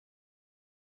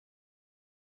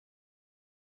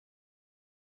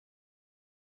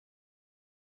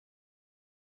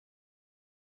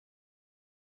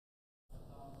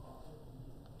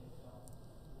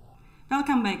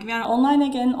Welcome back. We are online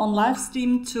again on live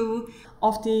stream 2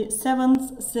 of the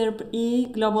 7th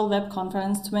CIRPe Global Web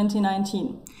Conference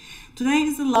 2019. Today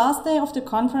is the last day of the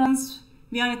conference.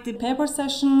 We are at the paper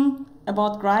session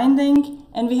about grinding,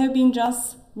 and we have been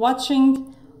just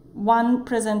watching one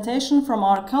presentation from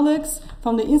our colleagues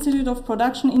from the Institute of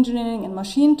Production Engineering and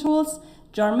Machine Tools,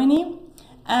 Germany,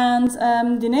 and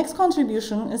the next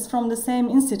contribution is from the same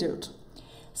institute.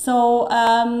 So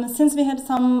since we had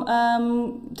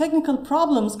some technical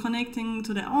problems connecting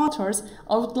to the authors,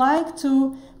 I would like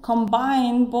to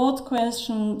combine both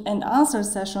question and answer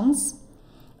sessions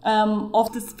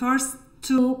of the first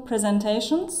two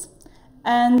presentations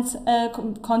and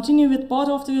continue with both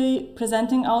of the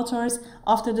presenting authors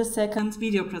after the second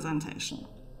video presentation.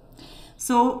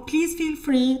 So please feel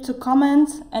free to comment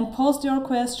and post your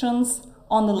questions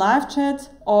on the live chat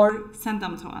or send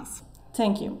them to us.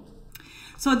 Thank you.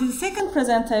 So the second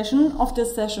presentation of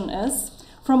this session is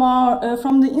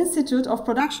from the Institute of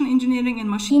Production Engineering and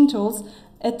Machine Tools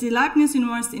at the Leibniz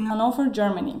University in Hanover,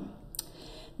 Germany.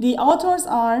 The authors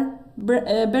are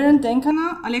Berend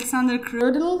Denkena, Alexander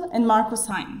Krödel, and Markus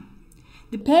Hein.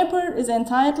 The paper is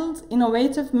entitled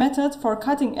Innovative Method for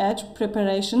Cutting-Edge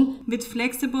Preparation with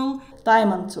Flexible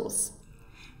Diamond Tools.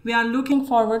 We are looking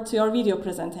forward to your video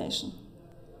presentation.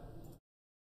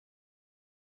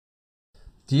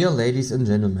 Dear ladies and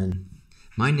gentlemen,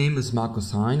 my name is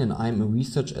Markus Hein and I am a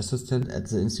research assistant at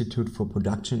the Institute for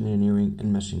Production Engineering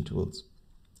and Machine Tools.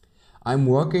 I am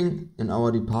working in our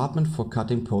department for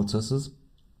cutting processes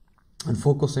and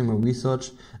focusing my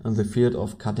research in the field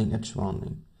of cutting-edge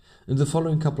rounding. In the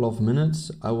following couple of minutes,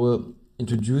 I will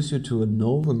introduce you to a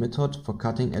novel method for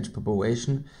cutting-edge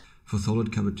preparation for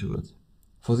solid cover tools.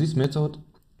 For this method,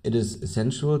 it is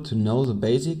essential to know the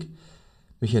basic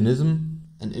mechanism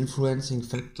and influencing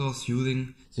factors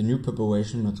using the new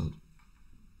preparation method.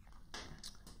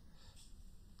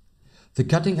 The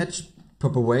cutting-edge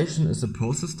preparation is a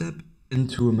process step in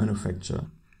tool manufacture.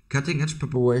 Cutting-edge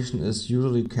preparation is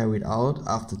usually carried out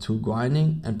after tool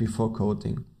grinding and before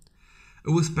coating.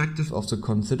 Irrespective of the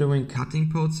considering cutting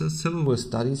process, several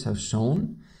studies have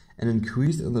shown an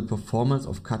increase in the performance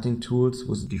of cutting tools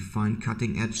with a defined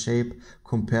cutting-edge shape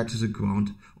compared to the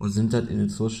ground or sintered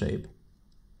initial shape.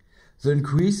 The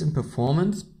increase in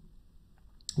performance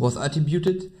was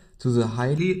attributed to the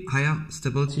higher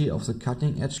stability of the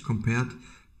cutting edge compared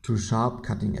to sharp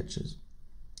cutting edges.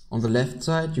 On the left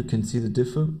side you can see the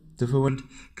different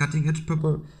cutting edge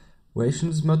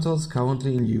preparation methods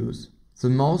currently in use. The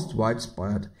most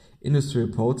widespread industrial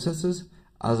processes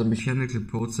are the mechanical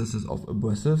processes of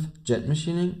abrasive, jet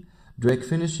machining, drag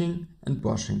finishing and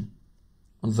brushing.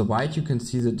 On the right you can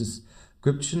see the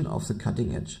description of the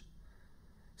cutting edge.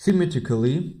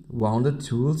 Symmetrically rounded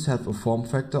tools have a form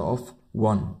factor of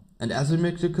 1 and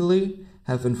asymmetrically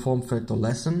have a form factor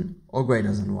less than or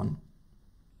greater than 1.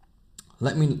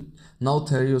 Let me now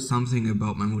tell you something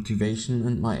about my motivation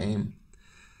and my aim.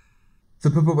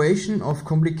 The preparation of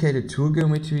complicated tool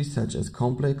geometry such as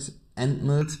complex end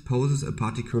mills poses a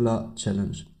particular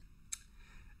challenge.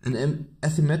 An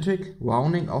asymmetric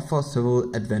rounding offers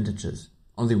several advantages.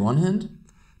 On the one hand,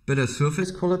 better surface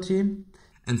quality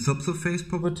and subsurface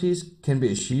properties can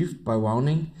be achieved by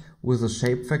rounding with a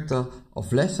shape factor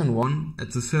of less than 1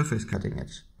 at the surface cutting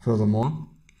edge. Furthermore,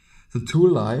 the tool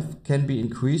life can be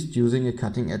increased using a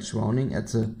cutting edge rounding at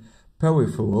the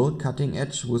peripheral cutting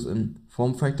edge with a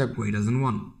form factor greater than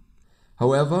 1.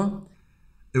 However,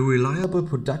 a reliable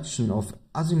production of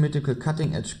asymmetrical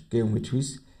cutting edge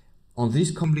geometries on these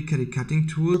complicated cutting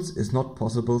tools is not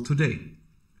possible today.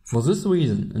 For this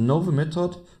reason, a novel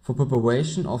method for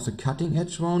preparation of the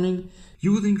cutting-edge rounding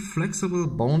using flexible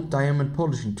bond diamond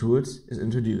polishing tools is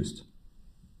introduced.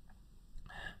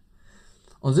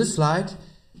 On this slide,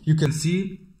 you can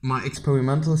see my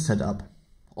experimental setup.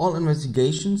 All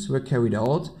investigations were carried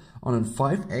out on a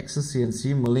 5-axis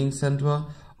CNC milling center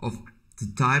of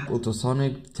the type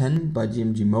ultrasonic 10 by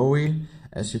DMG Mori,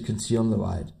 as you can see on the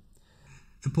right.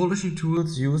 The polishing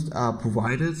tools used are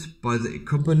provided by the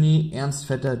company Ernst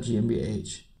Vetter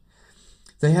GmbH.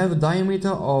 They have a diameter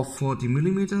of 40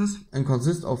 mm and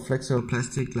consist of flexible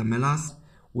plastic lamellas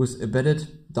with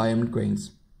embedded diamond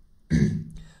grains.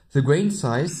 The grain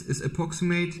size is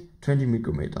approximately 20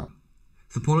 micrometer.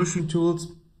 The polishing tools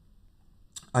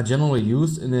are generally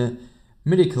used in a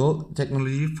medical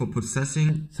technology for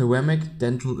processing ceramic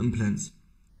dental implants.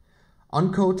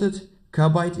 Uncoated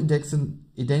carbide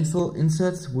edexel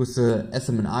inserts with the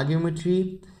SMNR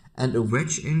geometry and a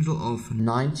wedge angle of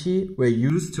 90 were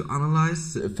used to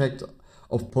analyze the effect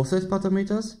of process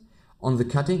parameters on the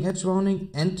cutting edge rounding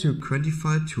and to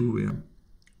quantify tool wear.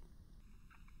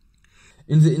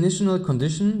 In the initial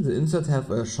condition, the insert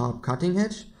have a sharp cutting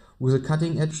edge with a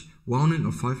cutting edge rounding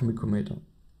of 5 micrometer.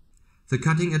 The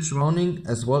cutting edge rounding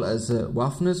as well as the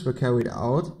roughness were carried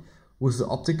out with the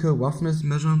optical roughness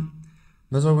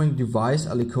measuring device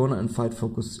Alicona and Fight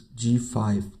Focus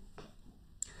G5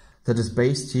 that is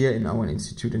based here in our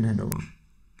institute in Hanover.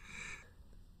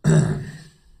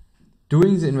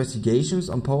 During the investigations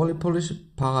on parallel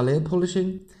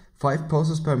polishing, 5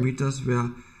 process parameters were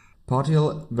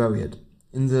partially varied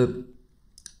in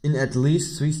at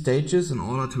least 3 stages in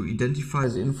order to identify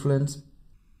the influence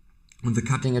on the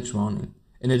cutting edge rounding.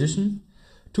 In addition,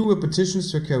 2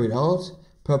 repetitions were carried out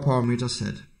per parameter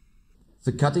set.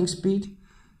 The cutting speed,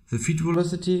 the feed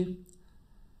velocity,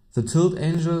 the tilt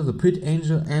angle, the pitch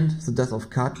angle and the depth of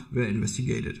cut were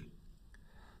investigated.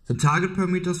 The target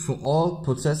parameters for all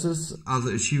processes are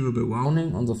the achievable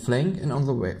rounding on the flank and on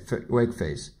the wake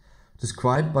face,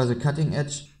 described by the cutting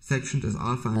edge sections as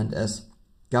alpha and as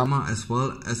gamma as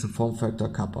well as the form factor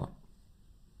kappa.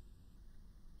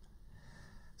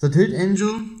 The tilt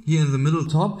angle here in the middle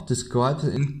top describes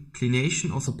the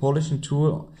inclination of the polishing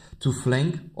tool to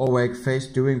flank or wake face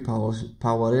during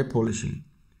parallel polishing.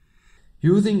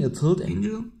 Using a tilt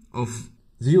angle of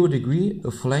 0 degree,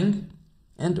 a flank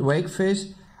and wake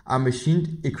face are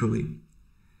machined equally.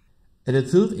 At a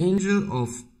tilt angle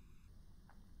of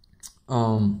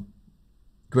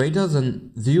greater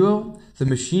than 0, the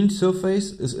machined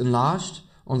surface is enlarged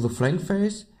on the flank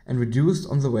face and reduced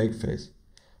on the wake face.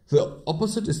 The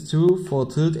opposite is true for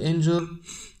tilt angle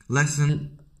less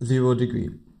than 0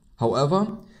 degree.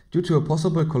 However, due to a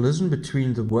possible collision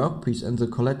between the workpiece and the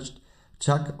college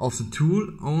chuck of the tool,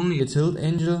 only a tilt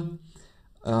angle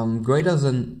greater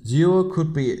than 0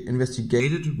 could be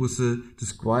investigated with the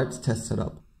described test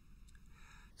setup.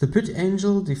 The pitch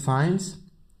angle defines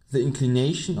the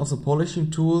inclination of the polishing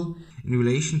tool in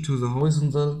relation to the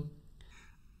horizontal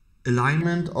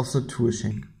alignment of the tool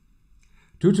shank.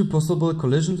 Due to possible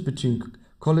collisions between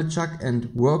college chuck and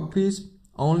workpiece,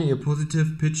 only a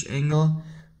positive pitch angle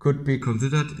could be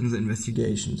considered in the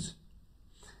investigations.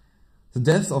 The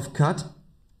depth of cut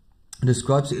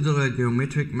describes the ideal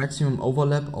geometric maximum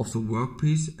overlap of the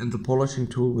workpiece and the polishing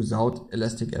tool without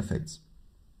elastic effects.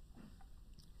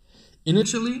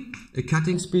 Initially, a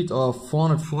cutting speed of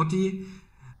 440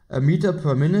 meter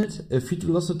per minute, a feed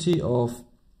velocity of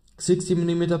 60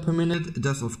 mm per minute, a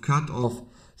depth of cut of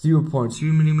 0.3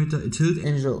 mm, a tilt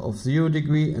angle of 0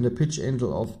 degree and a pitch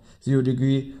angle of 0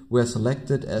 degree were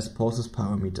selected as process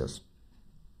parameters.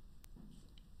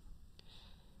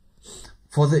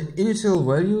 For the initial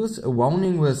values, a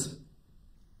rounding with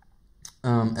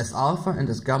as alpha and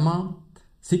as gamma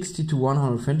 60 to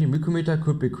 120 micrometer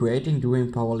could be created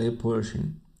during parallel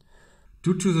polishing.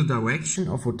 Due to the direction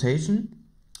of rotation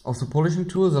of the polishing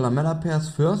tool, the lamella pairs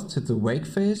first hit the wake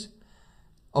face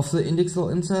of the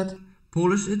indexal insert,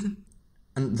 polish it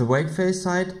and the wake face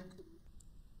side,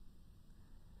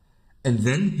 and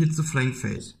then hit the flank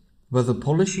face, where the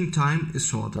polishing time is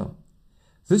shorter.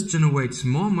 This generates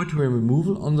more material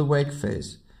removal on the wake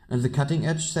face, and the cutting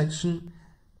edge section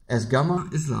as gamma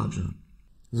is larger.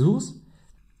 Thus,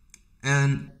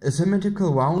 an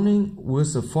asymmetrical rounding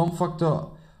with a form factor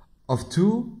of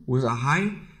 2 with a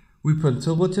high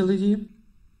repeatability,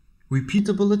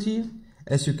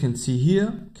 as you can see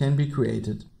here, can be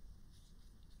created.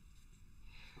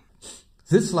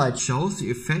 This slide shows the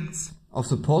effects of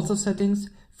the process settings,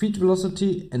 feed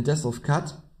velocity and depth of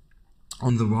cut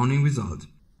on the rounding result.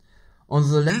 On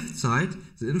the left side,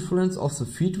 the influence of the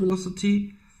feed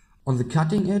velocity on the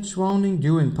cutting edge rounding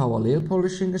during parallel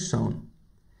polishing is shown.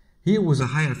 Here with a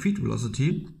higher feed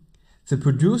velocity, the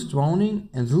produced rounding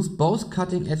and thus both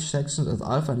cutting edge sections as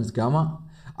alpha and as gamma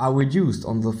are reduced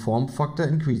on the form factor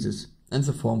increases and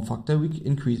the form factor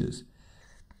increases.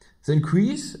 The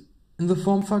increase in the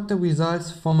form factor results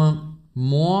from a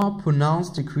more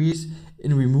pronounced decrease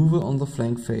in removal on the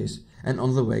flank face and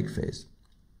on the wake face.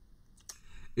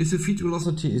 If the feed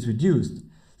velocity is reduced,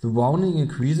 the rounding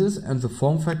increases and the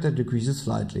form factor decreases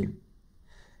slightly.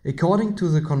 According to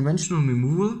the conventional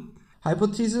removal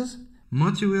hypothesis,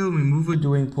 material removal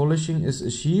during polishing is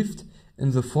achieved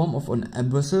in the form of an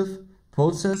abrasive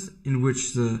process in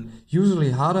which the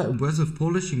usually harder abrasive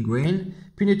polishing grain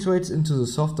penetrates into the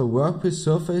softer workpiece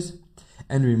surface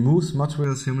and removes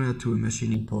material similar to a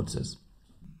machining process.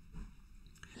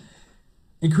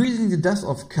 Increasing the depth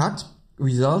of cut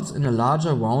results in a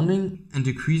larger rounding, and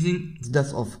decreasing the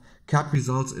depth of cut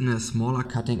results in a smaller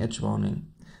cutting edge rounding,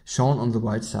 shown on the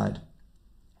right side.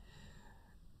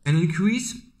 An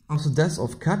increase of the depth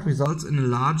of cut results in a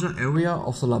larger area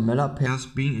of the lamella pairs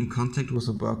being in contact with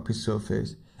the workpiece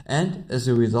surface, and as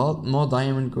a result more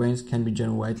diamond grains can be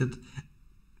generated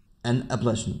and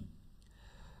ablation.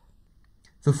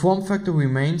 The form factor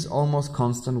remains almost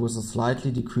constant with a slightly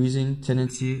decreasing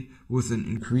tendency with an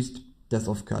increased depth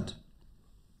of cut.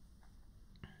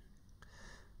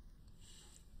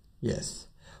 Yes.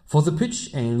 For the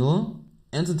pitch angle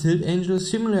and the tilt angle,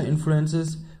 similar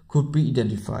influences could be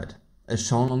identified, as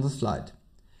shown on the slide.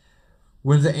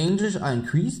 When the angles are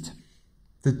increased,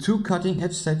 the two cutting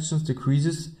edge sections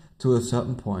decreases to a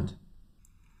certain point.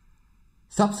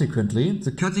 Subsequently,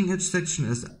 the cutting edge section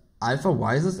as alpha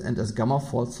rises and as gamma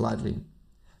falls slightly.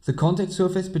 The contact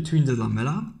surface between the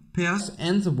lamella pairs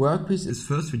and the workpiece is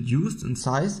first reduced in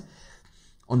size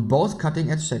on both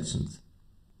cutting edge sections.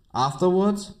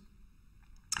 Afterwards,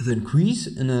 the increase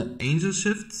in the angle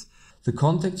shifts the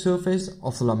contact surface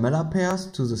of the lamella pairs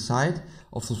to the side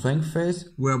of the flank face,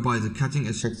 whereby the cutting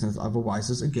edge section as alpha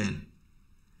rises again.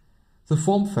 The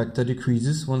form factor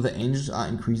decreases when the angles are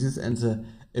increases and the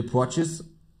approaches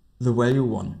the value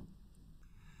 1.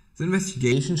 The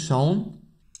investigation show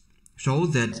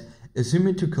that a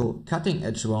symmetrical cutting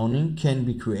edge rounding can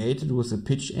be created with a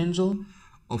pitch angle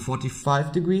of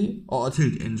 45 degree or a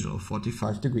tilt angle of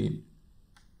 45 degree.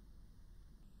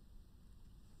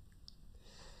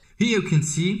 Here you can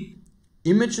see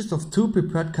images of two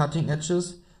prepared cutting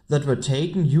edges that were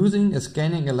taken using a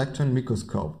scanning electron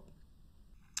microscope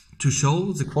to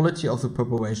show the quality of the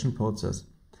preparation process.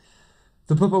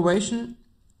 The preparation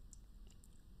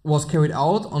was carried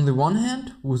out on the one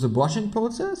hand with a brushing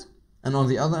process and on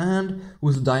the other hand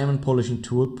with a diamond polishing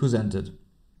tool presented.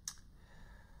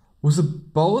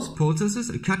 With both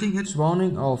processes, a cutting edge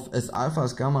rounding of S alpha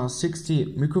as gamma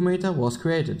 60 micrometer was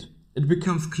created. It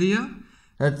becomes clear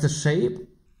that the shape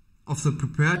of the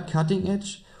prepared cutting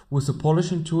edge with the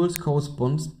polishing tools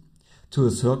corresponds to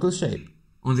a circle shape.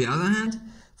 On the other hand,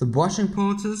 the brushing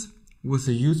process with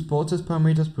the used process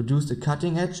parameters produced a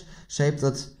cutting edge shape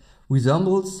that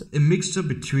resembles a mixture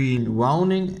between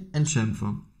rounding and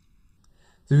chamfer.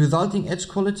 The resulting edge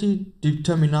quality,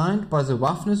 determined by the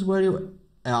roughness value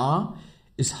R,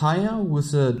 is higher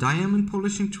with the diamond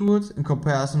polishing tools in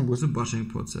comparison with the brushing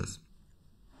process.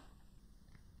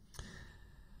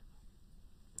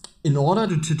 In order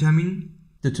to determine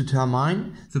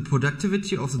the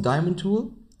productivity of the diamond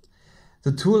tool,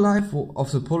 the tool life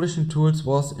of the polishing tools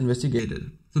was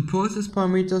investigated. The process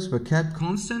parameters were kept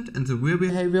constant and the wear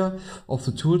behavior of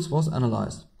the tools was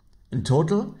analyzed. In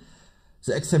total,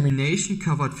 the examination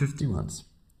covered 50 months.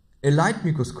 A light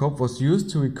microscope was used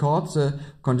to record the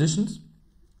conditions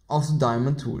of the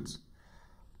diamond tools.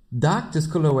 Dark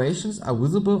discolorations are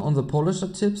visible on the polisher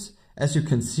tips, as you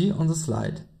can see on the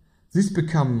slide. These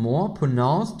become more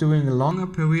pronounced during longer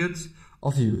periods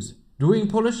of use. During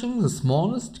polishing, the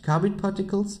smallest carbide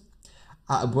particles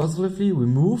are abrasively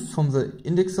removed from the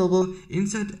indexable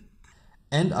inside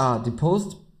and are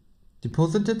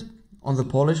deposited on the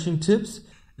polishing tips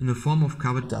in the form of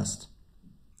carbide dust.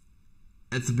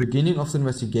 At the beginning of the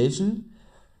investigation,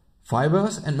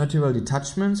 fibers and material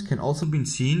detachments can also be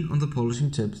seen on the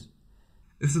polishing tips.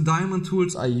 If the diamond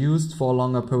tools are used for a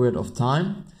longer period of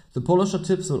time, the polisher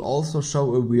tips will also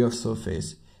show a wear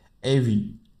surface, AV.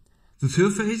 The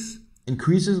surface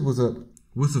increases with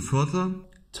a further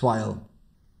trial.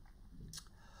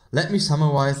 Let me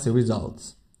summarize the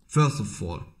results. First of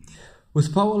all,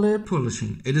 with parallel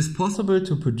polishing, it is possible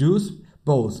to produce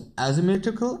both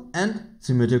asymmetrical and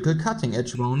symmetrical cutting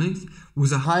edge roundings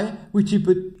with a high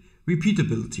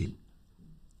repeatability.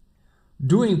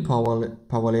 During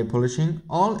parallel polishing,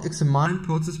 all examined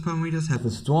process parameters have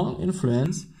a strong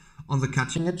influence on the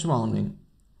cutting edge rounding.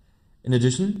 In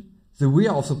addition, the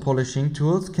wear of the polishing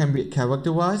tools can be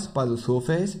characterized by the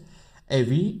surface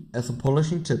AV at the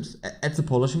polishing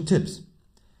tips.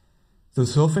 The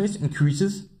surface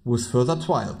increases with further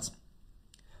trials.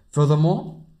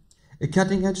 Furthermore, a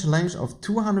cutting edge length of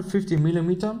 250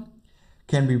 mm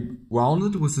can be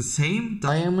rounded with the same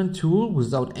diamond tool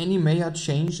without any major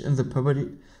change in the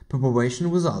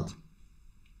preparation result.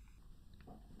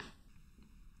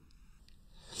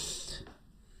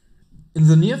 In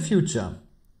the near future,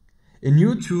 a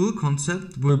new tool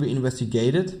concept will be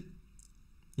investigated.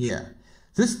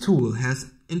 This tool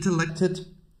has interlaced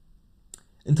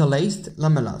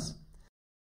lamellas.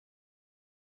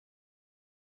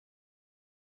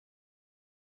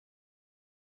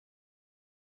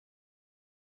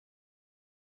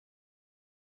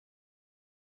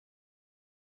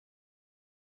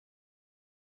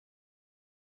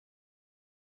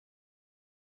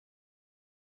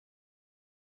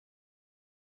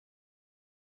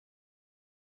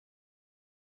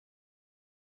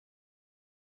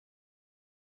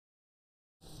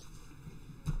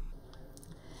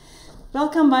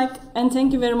 Welcome back and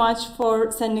thank you very much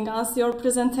for sending us your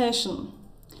presentation.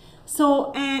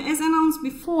 So, as announced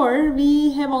before,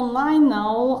 we have online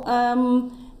now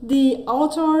the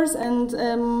authors and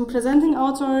presenting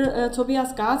author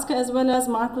Tobias Gatzke as well as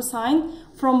Markus Hein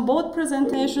from both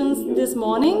presentations this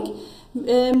morning.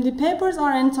 The papers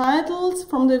are entitled,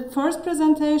 from the first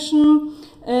presentation,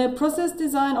 process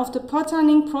design of the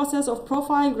patterning process of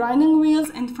profile grinding wheels,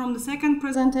 and from the second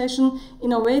presentation,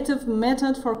 innovative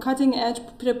method for cutting edge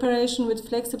preparation with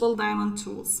flexible diamond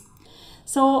tools.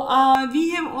 So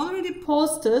we have already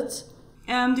posted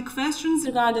the questions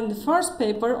regarding the first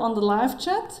paper on the live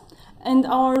chat, and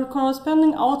our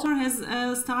corresponding author has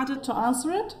started to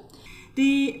answer it.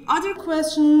 The other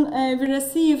question we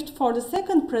received for the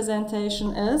second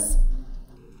presentation is,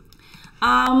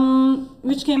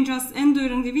 which came just in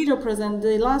during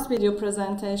the last video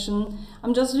presentation.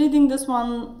 I'm just reading this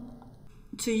one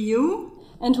to you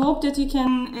and hope that you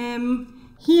can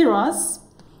hear us,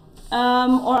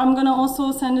 or I'm gonna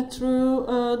also send it through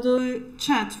the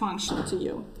chat function to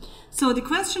you. So the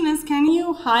question is, can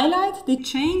you highlight the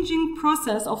changing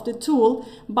process of the tool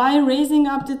by raising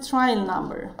up the trial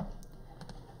number?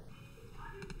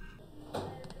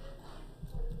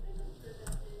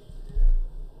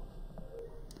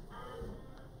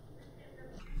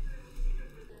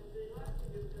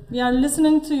 We are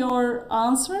listening to your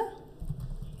answer.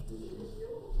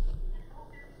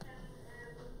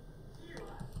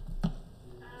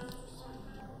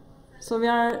 So we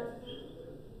are...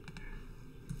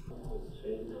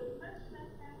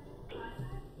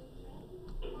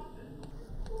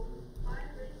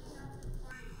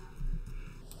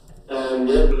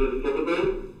 Yes, this is possible.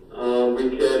 We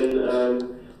can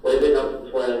raising up the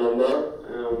trial number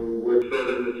with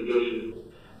further investigation.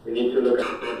 We need to look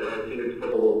at that. I think it's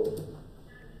possible.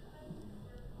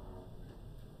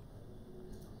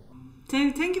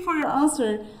 Thank you for your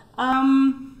answer.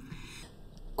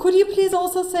 Could you please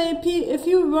also say a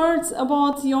few words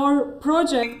about your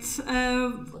project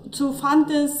to fund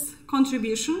this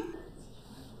contribution?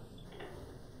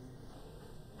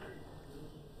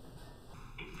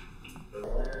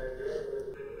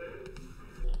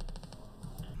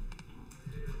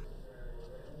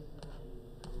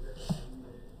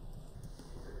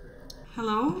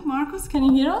 Hello, Markus, can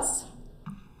you hear us?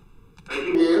 I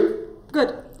can hear you.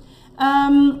 Good.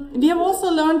 We have also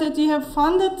learned that you have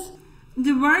funded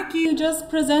the work you just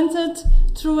presented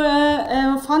through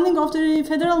a funding of the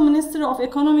Federal Ministry of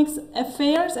Economic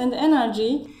Affairs and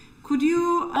Energy. Could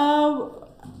you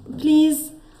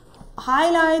please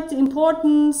highlight the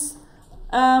importance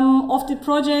of the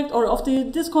project or of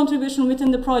this contribution within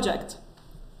the project?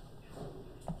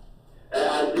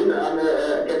 I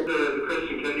didn't get the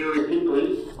question. Can you repeat,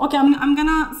 please? Okay, I'm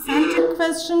gonna send the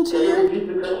question to you. Can you repeat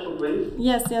the question, please?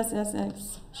 Yes.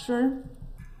 Sure.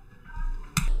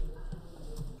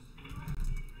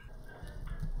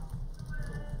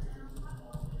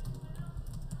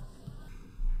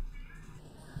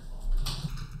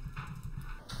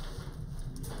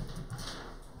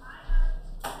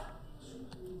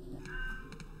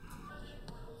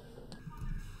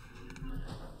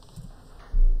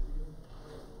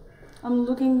 I'm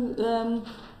looking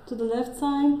to the left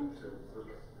side.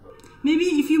 Maybe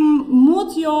if you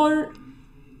mute your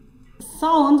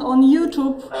sound on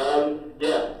YouTube.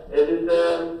 Yeah, it is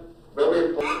very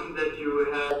important that you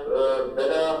have a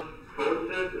better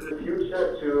process in the future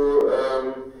to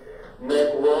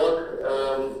make work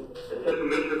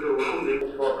symmetrical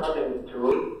roundings for cutting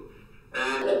tools.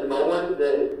 And at the moment,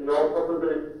 there is no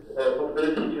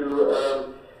possibility to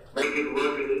make it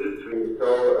work in the industry. So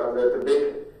there's a big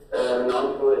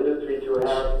announcement for the industry to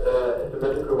have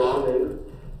symmetrical roundings.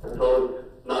 And so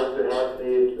it's nice to have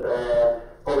these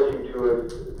polishing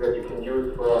tools that you can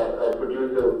use for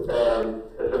produce a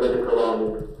symmetrical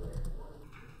rounding.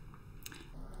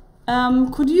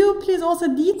 Could you please also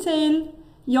detail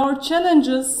your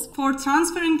challenges for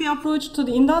transferring the approach to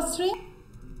the industry?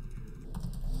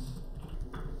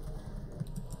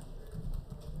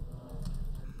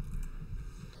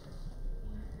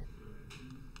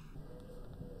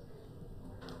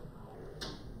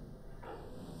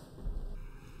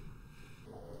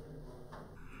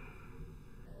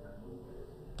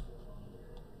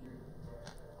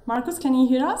 Markus, can you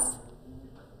hear us?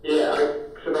 Yeah,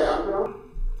 should I answer now?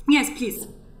 Yes, please.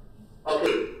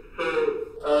 Okay, so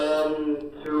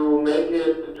to make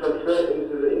it, to transfer it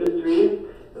into the industry,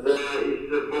 there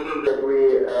is a problem that we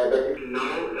basically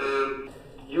now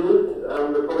use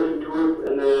the polishing tools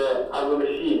in other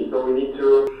machine. So we need to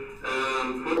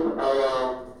put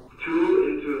our tool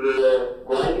into the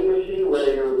grinding machine where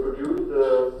you produce the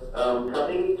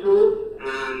cutting tools,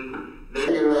 and then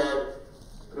you have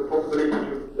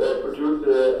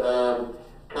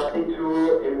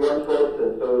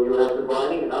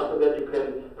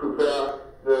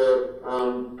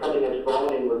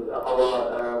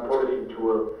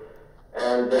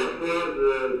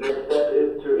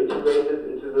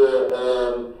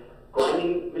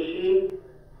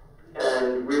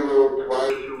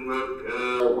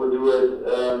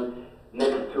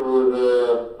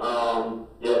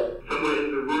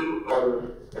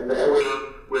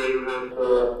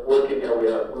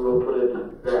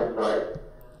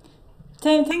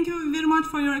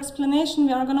your explanation.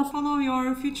 We are going to follow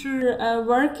your future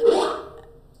work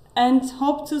and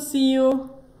hope to see you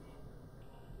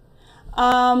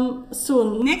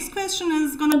soon. Next question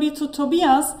is going to be to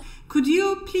Tobias. Could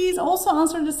you please also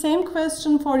answer the same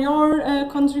question for your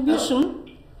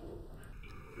contribution?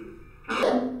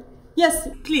 Yes,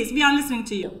 please, we are listening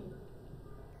to you.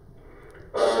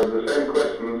 The same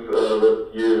questions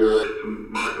that you raised to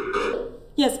Markus, right?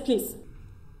 Yes, please.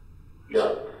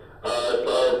 Yeah.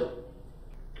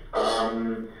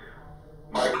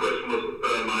 My question was,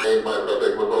 my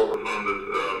project was also funded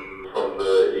from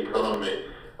the economy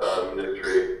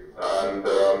ministry, and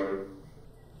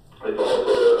it's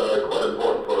also quite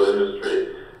important for the industry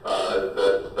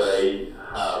that they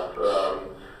have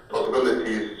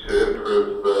possibilities to improve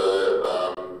the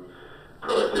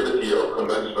productivity of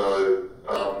conventional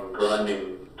grinding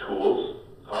tools,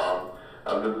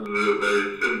 and this is a very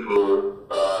simple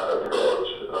approach.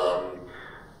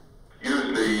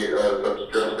 Usually some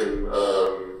stressing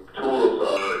tools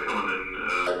are common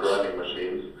in grinding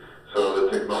machines, so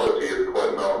the technology is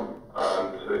quite known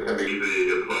and it can be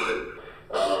easily applied,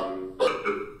 but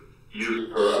the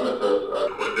used parameters are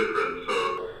quite different, so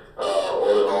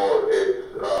all in all it's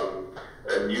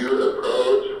a new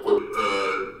approach with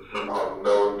somehow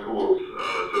known tools,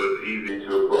 so it's easy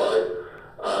to apply,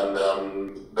 and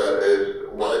that is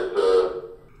why it's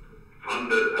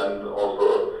funded and also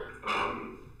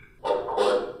of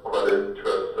quite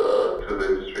interest to the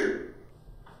industry.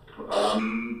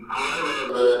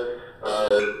 However,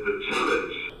 the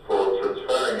challenge for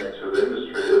transferring it to the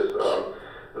industry is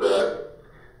that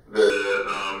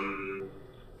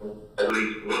at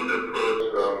least one approach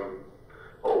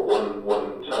or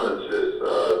one challenge is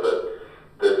that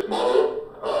this model,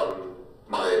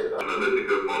 my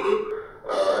analytical model,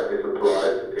 is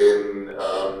applied in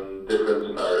different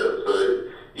scenarios. So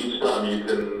each time you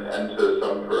can enter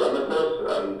some parameters,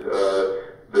 and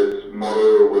this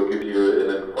model will give you in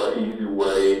a quite easy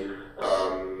way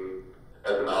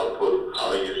as an output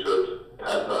how you should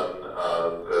pattern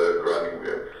the grinding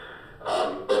wheel.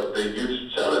 But the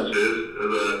huge challenge is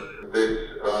that this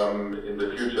in the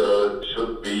future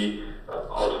should be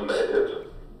automated,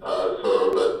 so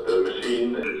that the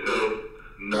machine itself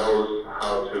knows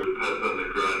how to pattern the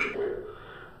grinding wheel.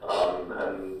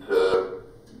 And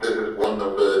this is one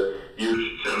of the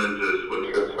huge challenges when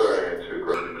transferring it to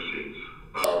grinding machines,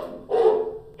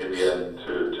 or in the end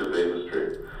to the industry.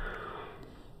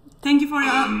 Thank you for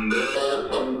your... There are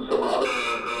some other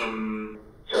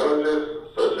challenges,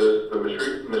 such as the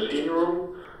machine room,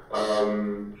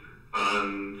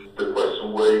 and the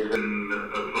question where you can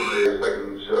apply a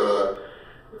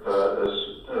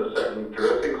second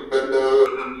dressing spindle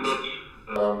and such.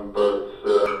 But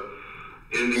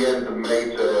in the end, the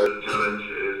major challenge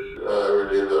is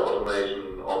really the automation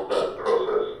of that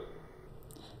process.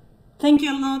 Thank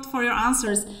you a lot for your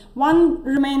answers. One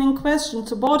remaining question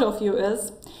to both of you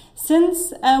is,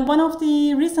 since one of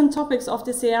the recent topics of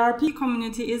the CIRP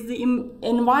community is the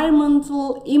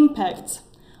environmental impact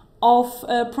of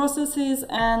processes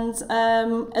and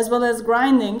as well as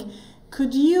grinding,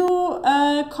 could you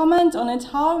comment on it,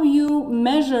 how you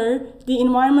measure the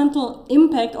environmental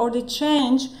impact or the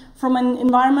change from an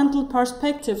environmental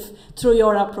perspective through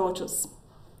your approaches?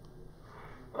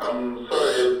 Sorry,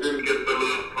 I didn't get the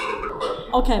last part of the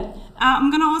question. Okay, I'm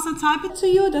going to also type it to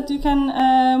you that you can,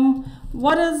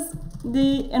 what is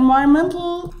the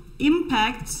environmental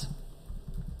impact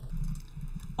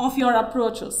of your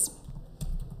approaches?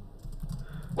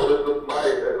 What is the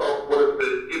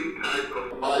impact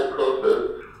of my process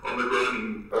on the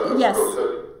grinding yes.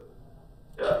 process?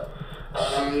 Yeah.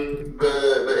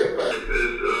 The impact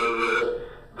is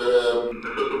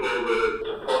first of all, the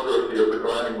topography of the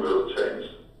grinding wheel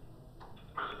changed.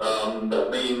 That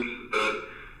means that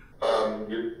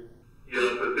you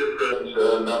have a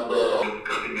different number of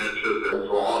cutting edges and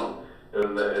so on in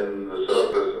the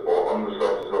surface or on the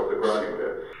surface of the grinding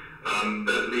wheel.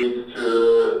 That leads to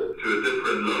a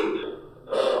different load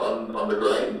on the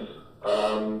grains,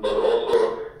 but also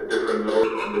a different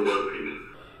load on the workpiece.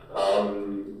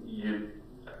 You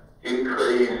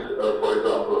increase, for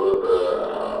example, the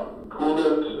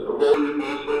coolant volume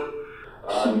also,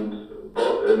 and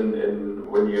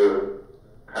when you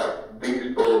have these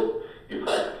both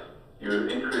effects, you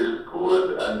increase coolant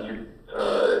and you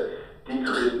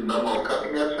decrease the number of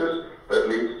cutting edges. That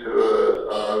leads to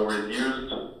a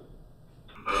reduced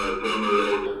thermal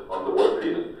load on the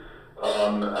workpiece,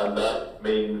 and that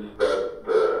means that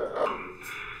the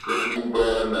grinding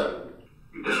burn and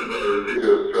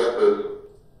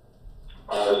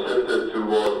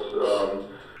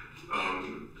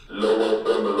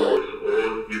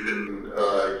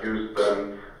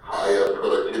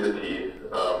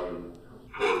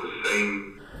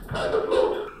same kind of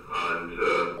load. And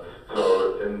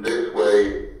so in this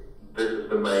way, this is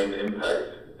the main impact.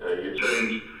 You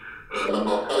change the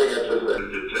number of cutting edges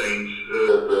and you change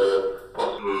the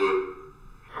possible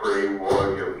free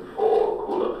volume for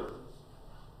coolant.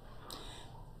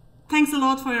 Thanks a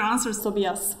lot for your answers,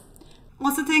 Tobias.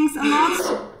 Also, thanks a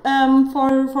lot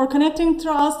for connecting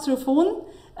to us through phone,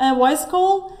 voice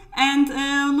call, and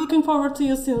looking forward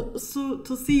to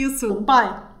see you soon.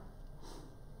 Bye.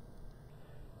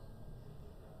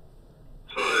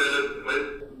 Sorry, I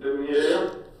didn't hear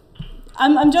you.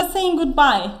 I'm just saying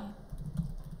goodbye.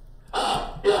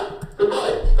 Yeah,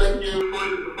 goodbye. Thank you for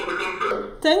the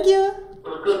conference. Thank you. It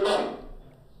was good fun.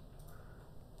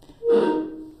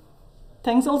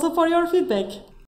 Thanks also for your feedback.